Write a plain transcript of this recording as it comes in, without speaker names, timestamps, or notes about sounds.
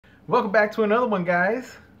Welcome back to another one,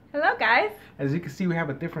 guys. Hello, guys. As you can see, we have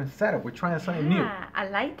a different setup. We're trying something new. I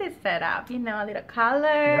like this setup. You know, a little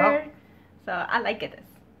color. Yep. So I like it.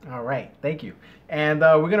 All right, thank you. And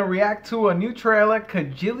we're gonna react to a new trailer,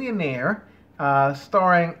 Kajillionaire,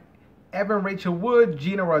 starring Evan Rachel Wood,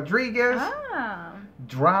 Gina Rodriguez.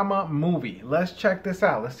 Drama movie. Let's check this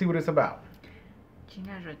out. Let's see what it's about.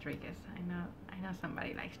 Gina Rodriguez. I know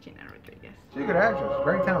somebody likes Gina Rodriguez. She's a good actress.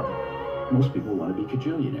 Very talented. Most people want to be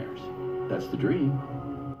Kajillionaires. That's the dream.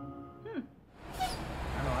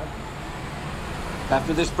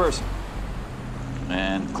 After this person.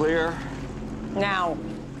 And clear. Now.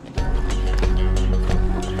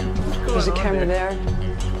 There's a camera there,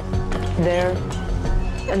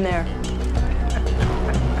 and there.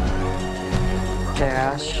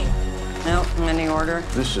 Cash. Nope, any order.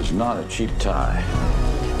 This is not a cheap tie.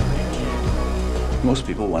 Most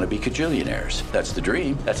people want to be Kajillionaires. That's the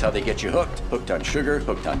dream. That's how they get you hooked. Hooked on sugar,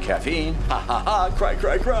 hooked on caffeine. Ha ha ha, cry,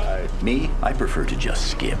 cry, cry. Me, I prefer to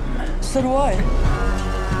just skim. So do I.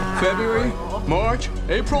 February, March,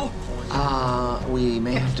 April? We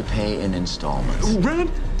may have to pay in installments.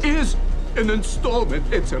 Rent is an installment.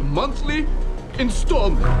 It's a monthly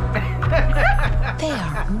installment. They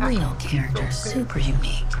are real characters, super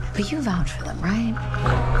unique. But you vouch for them, right?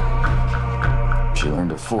 She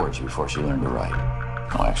learned to forge before she learned to write.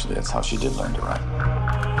 Oh, actually, that's how she did learn to write.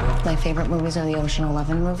 My favorite movies are the Ocean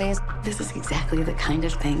 11 movies. This is exactly the kind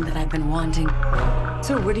of thing that I've been wanting.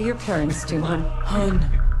 So what do your parents do, hon? Hon,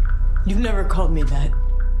 you've never called me that.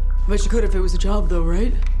 But you could if it was a job, though,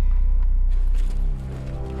 right?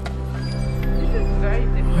 This is very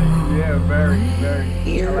different. Yeah, very.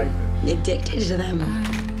 You're I like this. addicted to them.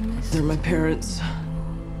 They're my parents.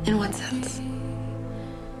 In what sense?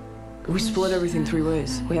 We split everything 3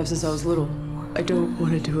 ways. We have since I was little. I don't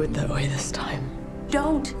want to do it that way this time.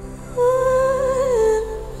 Don't.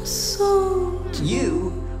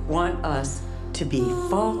 You want us to be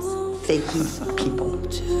false, fakey people.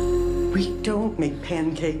 We don't make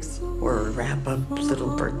pancakes or wrap up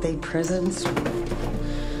little birthday presents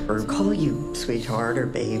or call you sweetheart or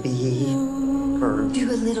baby or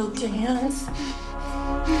Do a little dance.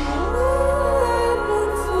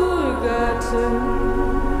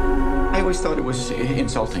 I always thought it was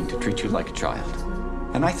insulting to treat you like a child.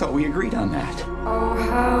 And I thought we agreed on that.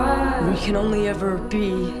 We can only ever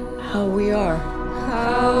be how we are.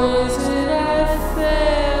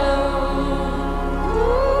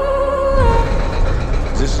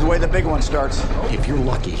 This is the way the big one starts. If you're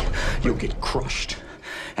lucky, you'll get crushed.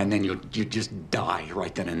 And then you just die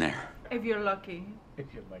right then and there. If you're lucky. If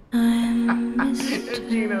you're like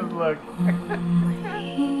Gina's look.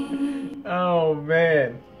 Oh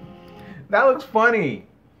man. That looks funny.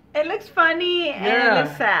 It looks funny and it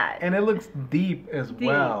looks sad. And it looks deep as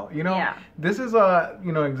well. You know, yeah. This is a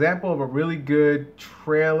example of a really good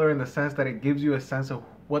trailer in the sense that it gives you a sense of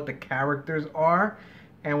what the characters are.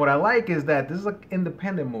 And what I like is that this is an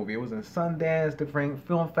independent movie. It was in Sundance, different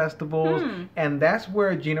film festivals, and that's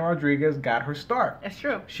where Gina Rodriguez got her start. It's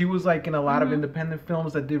true. She was like in a lot of independent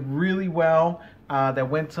films that did really well, that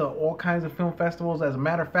went to all kinds of film festivals. As a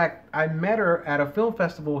matter of fact, I met her at a film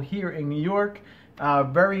festival here in New York.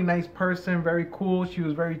 Very nice person, very cool. She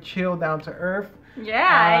was very chill, down to earth.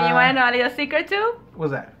 Yeah, and you want to know a little secret too?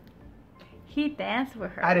 What's that? He danced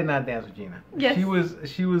with her. I did not dance with Gina. Yes.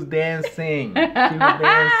 She was dancing. She was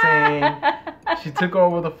dancing. She took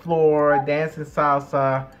over the floor, dancing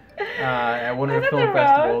salsa at one of the film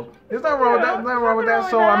festivals. There's nothing wrong with that. Nothing wrong with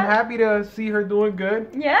that. So I'm happy to see her doing good.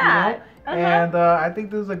 Yeah. You know? And I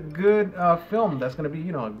think this is a good film. That's gonna be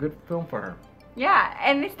a good film for her. Yeah,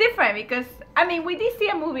 and it's different because I mean we did see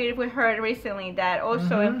a movie with her recently that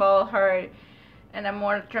also involved her in a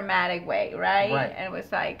more dramatic way, right? Right. And it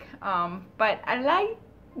was like, but I like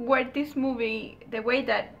where this movie, the way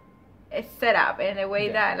that it's set up and the way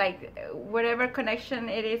that like whatever connection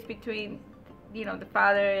it is between, the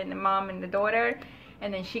father and the mom and the daughter,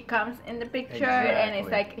 and then she comes in the picture and it's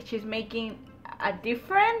like she's making a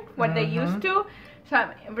different what they used to. So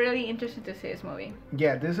I'm really interested to see this movie.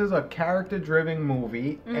 Yeah, this is a character-driven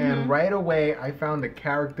movie, and right away I found the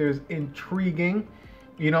characters intriguing.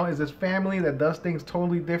 It's this family that does things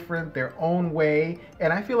totally different, their own way.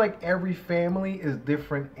 And I feel like every family is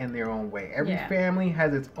different in their own way. Every family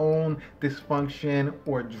has its own dysfunction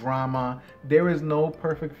or drama. There is no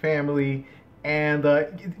perfect family. And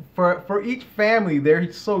for each family,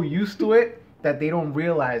 they're so used to it that they don't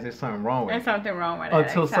realize there's something wrong with it. There's something wrong with it.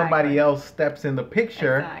 Until somebody else steps in the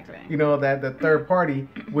picture. That the third party,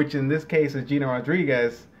 which in this case is Gina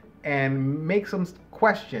Rodriguez, and makes them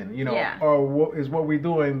question, or what we're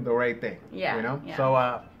doing the right thing.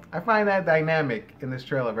 So I find that dynamic in this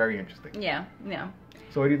trailer very interesting. Yeah, yeah.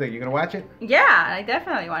 So what do you think? You gonna watch it? Yeah, I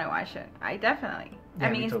definitely want to watch it. Yeah, I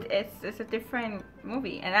mean, it's a different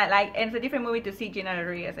movie, and it's a different movie to see Gina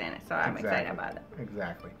Rodriguez in it, so I'm excited about it.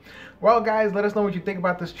 Exactly. Well, guys, let us know what you think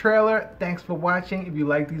about this trailer. Thanks for watching. If you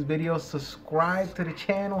like these videos, subscribe to the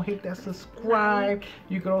channel. Hit that subscribe.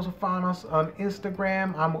 You can also find us on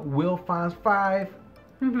Instagram. I'm WillFonz5.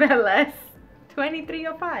 Velas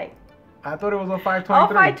 2305. I thought it was on 523. Oh,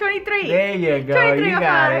 523. There you go. You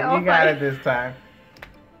got it. You got it this time.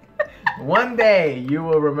 One day you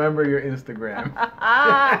will remember your Instagram.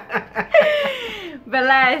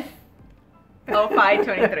 Velas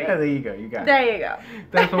 0523. There you go. You got it. There you go.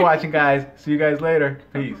 Thanks for watching, guys. See you guys later.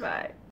 Peace. Bye.